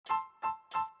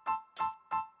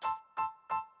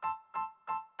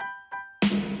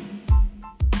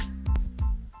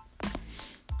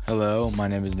Hello, my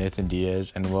name is Nathan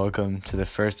Diaz, and welcome to the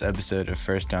first episode of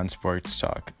First Down Sports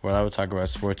Talk, where I will talk about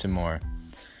sports and more.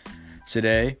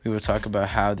 Today, we will talk about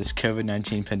how this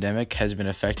COVID-19 pandemic has been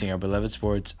affecting our beloved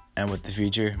sports and what the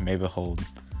future may behold.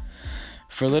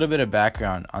 For a little bit of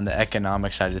background on the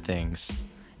economic side of things,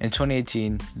 in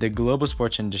 2018, the global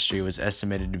sports industry was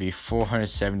estimated to be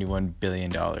 $471 billion.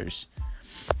 It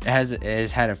has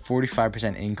had a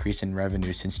 45% increase in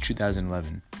revenue since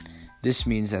 2011. This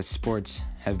means that sports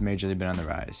have majorly been on the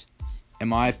rise. In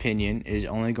my opinion, it is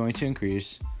only going to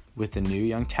increase with the new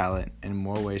young talent and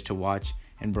more ways to watch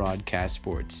and broadcast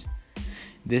sports.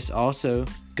 This also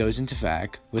goes into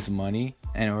fact with money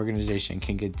an organization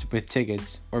can get with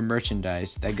tickets or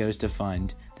merchandise that goes to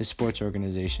fund the sports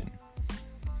organization.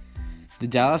 The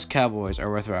Dallas Cowboys are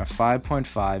worth around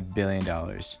 $5.5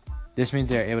 billion. This means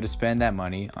they are able to spend that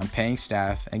money on paying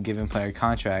staff and giving player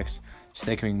contracts so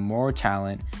they can bring more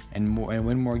talent and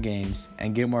win more games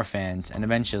and get more fans and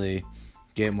eventually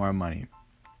get more money.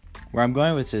 Where I'm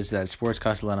going with this is that sports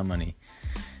cost a lot of money.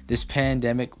 This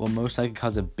pandemic will most likely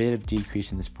cause a bit of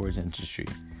decrease in the sports industry.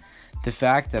 The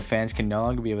fact that fans can no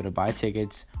longer be able to buy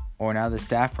tickets or now the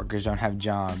staff workers don't have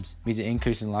jobs means an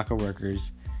increase in locker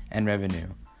workers and revenue.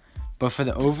 But for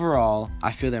the overall,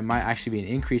 I feel there might actually be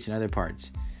an increase in other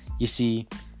parts. You see,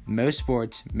 most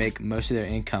sports make most of their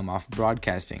income off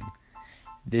broadcasting.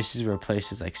 This is where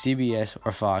places like CBS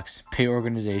or Fox pay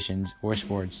organizations or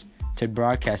sports to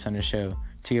broadcast on their show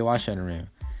to get watched on the room.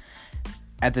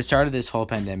 At the start of this whole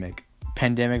pandemic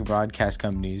broadcast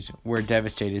companies were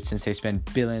devastated since they spend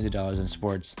billions of dollars in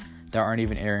sports that aren't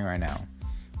even airing right now.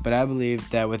 But I believe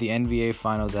that with the NBA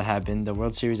finals that happened, the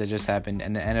World Series that just happened,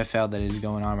 and the NFL that is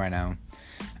going on right now,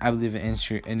 I believe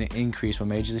an increase will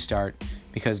majorly start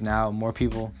because now more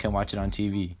people can watch it on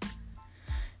TV.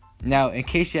 Now, in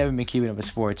case you haven't been keeping up with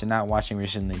sports and not watching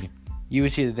recently, you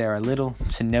would see that there are little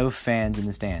to no fans in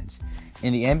the stands.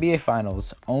 In the NBA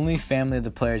Finals, only family of the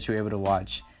players who were able to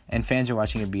watch, and fans are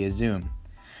watching it via Zoom.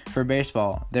 For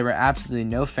baseball, there were absolutely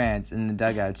no fans in the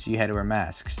dugouts, you had to wear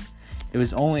masks. It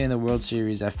was only in the World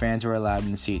Series that fans were allowed in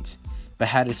the seats, but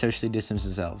had to socially distance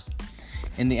themselves.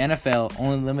 In the NFL,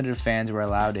 only limited fans were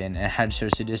allowed in and had to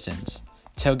socially distance.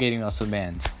 Tailgating also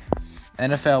banned.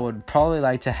 NFL would probably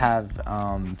like to have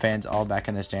fans all back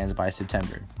in the stands by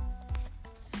September.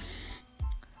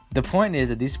 The point is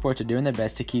that these sports are doing their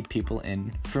best to keep people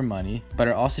in for money, but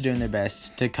are also doing their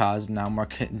best to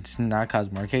not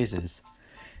cause more cases.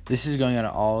 This is going on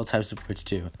in all types of sports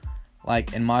too.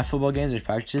 Like in my football games or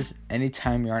practices,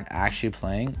 anytime we aren't actually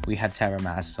playing, we have to have our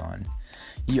masks on.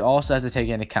 You also have to take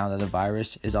into account that the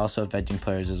virus is also affecting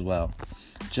players as well.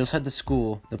 Just like the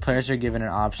school, the players are given an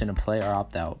option to play or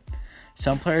opt out.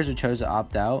 Some players chose to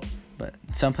opt out, but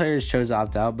some players who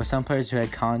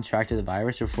had contracted the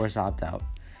virus were forced to opt out.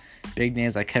 Big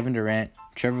names like Kevin Durant,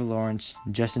 Trevor Lawrence,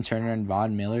 Justin Turner, and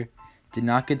Von Miller did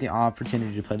not get the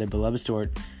opportunity to play their beloved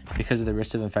sport because of the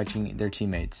risk of infecting their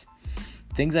teammates.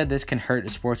 Things like this can hurt a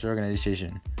sports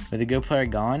organization. With a good player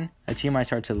gone, a team might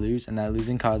start to lose, and that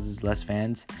losing causes less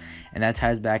fans, and that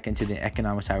ties back into the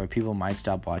economic side where people might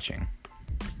stop watching.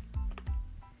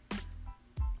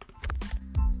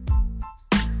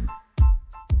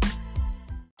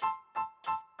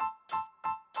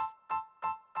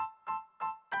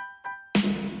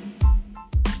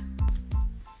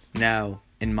 Now,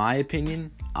 in my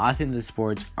opinion, I think the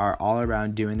sports are all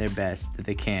around doing their best that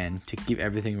they can to keep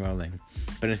everything rolling.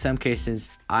 But in some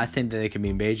cases, I think that there can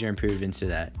be major improvements to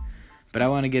that. But I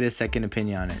want to get a second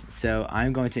opinion on it. So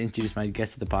I'm going to introduce my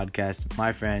guest of the podcast,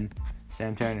 my friend,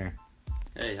 Sam Turner.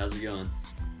 Hey, how's it going?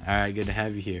 All right, good to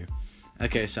have you here.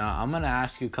 Okay, so I'm going to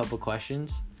ask you a couple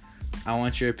questions. I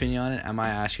want your opinion on it. I might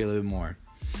ask you a little bit more.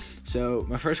 So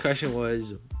my first question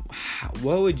was,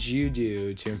 what would you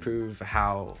do to improve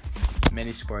how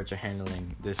many sports are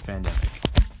handling this pandemic?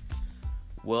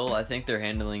 Well, I think they're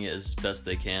handling it as best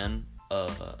they can.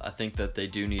 I think that they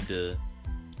do need to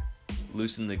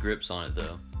loosen the grips on it,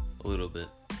 though, a little bit.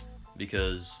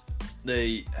 Because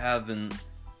they have been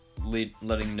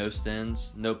letting no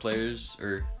stands, no players,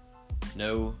 or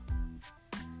no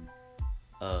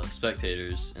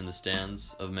spectators in the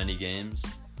stands of many games.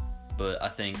 But I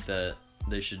think that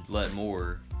they should let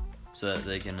more so that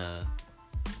they can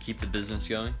keep the business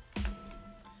going.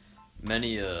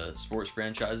 Many sports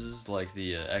franchises like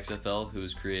the XFL, who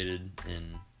was created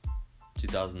in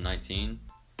 2019,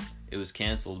 it was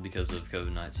canceled because of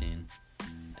COVID-19,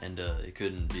 and it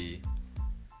couldn't be.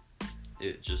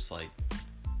 It just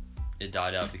it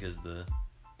died out because it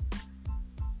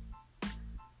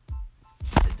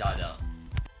died out.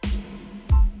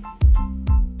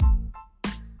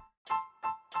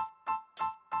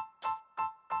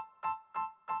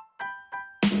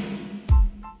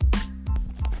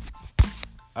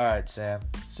 All right, Sam.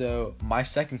 So my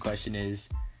second question is,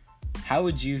 how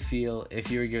would you feel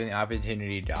if you were given the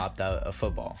opportunity to opt out of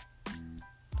football?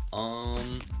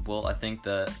 Well, I think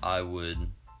that I would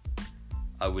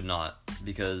not,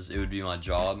 because it would be my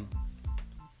job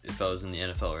if I was in the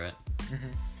NFL, right? Mm-hmm.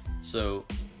 So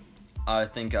I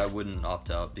think I wouldn't opt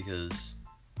out because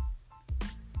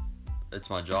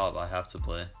it's my job. I have to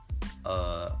play.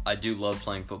 I do love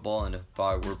playing football, and if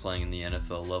I were playing in the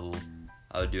NFL level,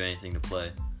 I would do anything to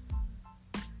play.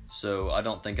 So I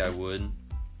don't think I would.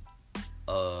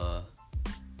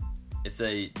 If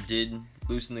they did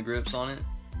loosen the grips on it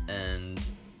and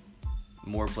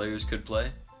more players could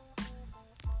play,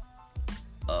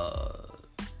 I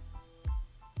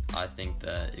think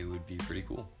that it would be pretty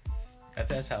cool. I think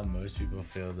that's how most people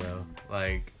feel, though.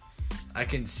 Like, I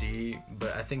can see,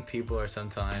 but I think people are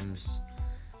sometimes...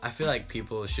 I feel like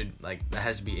people should, like, that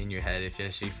has to be in your head,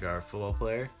 especially if you're a football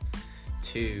player,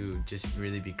 to just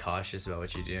really be cautious about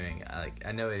what you're doing.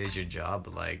 I know it is your job,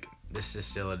 but, like, this is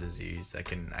still a disease that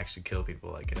can actually kill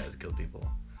people like it has killed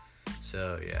people.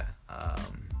 So, yeah, I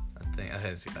think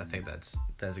that's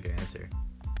a good answer.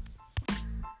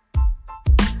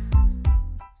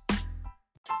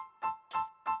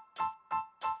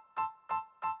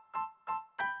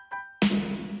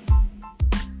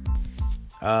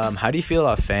 How do you feel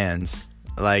about fans?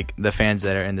 Like, the fans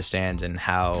that are in the stands and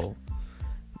how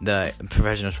the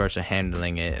professional sports are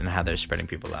handling it and how they're spreading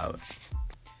people out?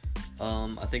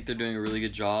 I think they're doing a really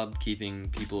good job keeping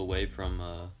people away from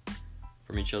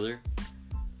each other.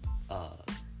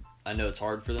 I know it's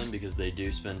hard for them because they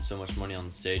do spend so much money on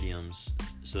the stadiums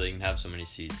so they can have so many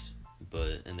seats,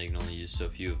 and they can only use so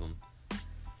few of them.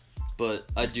 But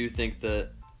I do think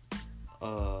that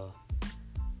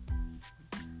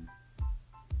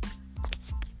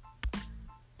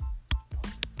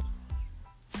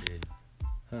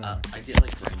I get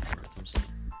like brain farts. I'm sorry.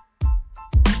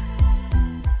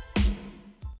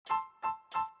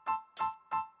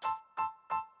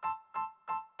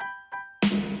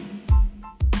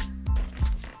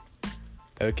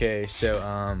 Okay, so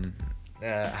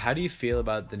how do you feel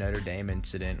about the Notre Dame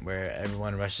incident where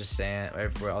everyone rushed the stand,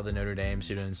 where all the Notre Dame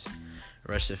students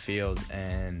rushed the field,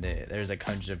 and there's like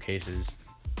hundreds of cases?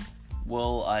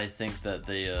 Well, I think that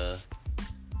that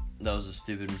was a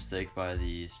stupid mistake by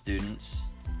the students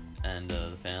and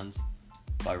the fans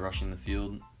by rushing the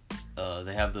field.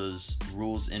 They have those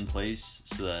rules in place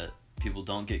so that people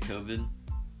don't get COVID,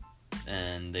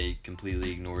 and they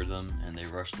completely ignored them and they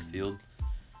rushed the field.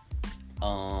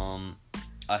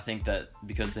 I think that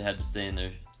because they had to stay in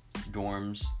their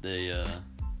dorms, they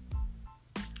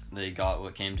got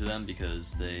what came to them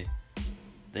because they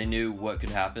knew what could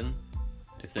happen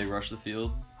if they rushed the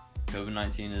field.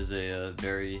 COVID-19 is a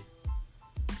very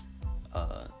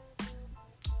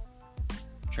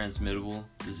transmittable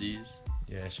disease.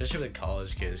 Yeah, especially with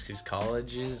college kids, because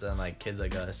colleges and like kids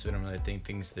like us, we don't really think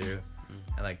things through,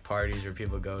 and like parties where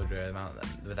people go to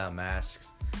without masks.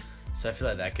 So I feel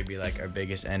like that could be like our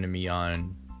biggest enemy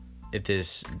on if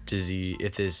this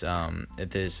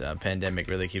pandemic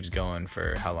really keeps going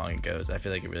for how long it goes. I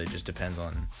feel like it really just depends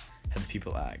on how the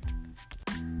people act.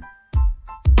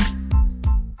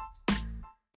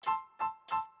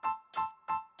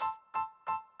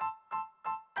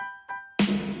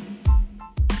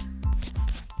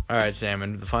 All right, Sam,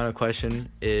 and the final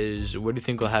question is, what do you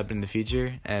think will happen in the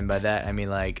future? And by that, I mean,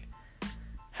 like,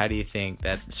 how do you think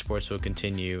that sports will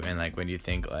continue, and, like, when do you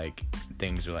think, like,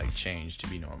 things will, like, change to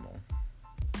be normal?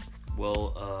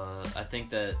 Well, I think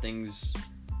that things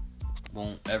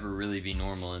won't ever really be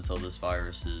normal until this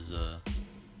virus is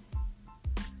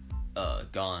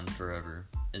gone forever.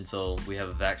 Until we have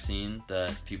a vaccine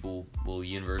that people will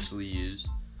universally use.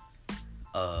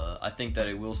 I think that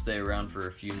it will stay around for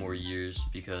a few more years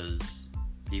because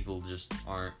people just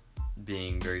aren't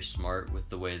being very smart with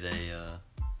the way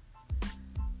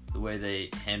they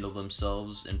handle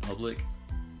themselves in public,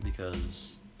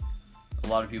 because a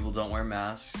lot of people don't wear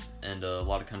masks, and a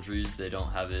lot of countries, they don't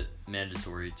have it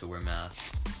mandatory to wear masks.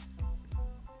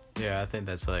 Yeah, I think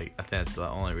that's the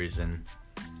only reason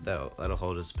that'll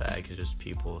hold us back is just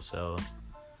people. So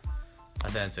I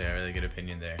think that's a really good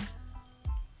opinion there.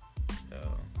 So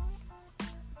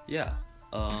yeah,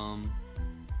 I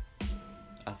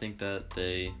think that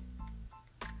they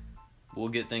will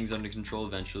get things under control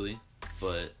eventually,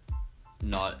 but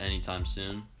not anytime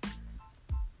soon.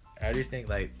 How do you think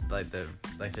like the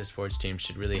sports team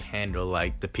should really handle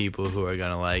like the people who are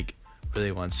gonna like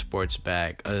really want sports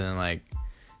back, other than like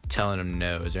telling them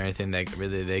no? Is there anything that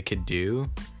really they could do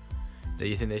that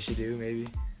you think they should do? Maybe.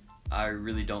 I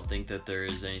really don't think that there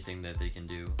is anything that they can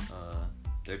do.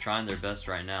 They're trying their best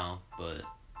right now, but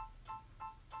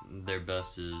their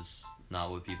best is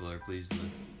not what people are pleased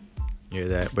with. Hear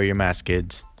that? Wear your mask,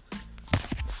 kids.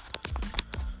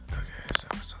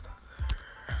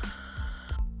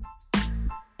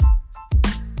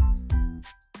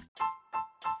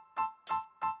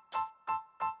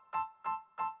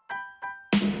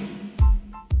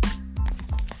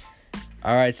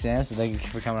 All right, Sam, so thank you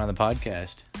for coming on the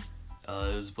podcast.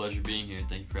 It was a pleasure being here.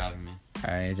 Thank you for having me.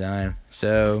 All right, anytime.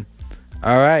 So,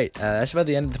 all right, that's about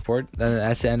the end of the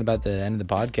that's about the end of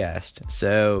the podcast.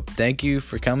 So, thank you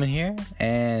for coming here,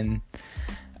 and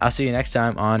I'll see you next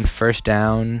time on First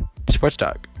Down Sports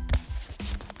Talk.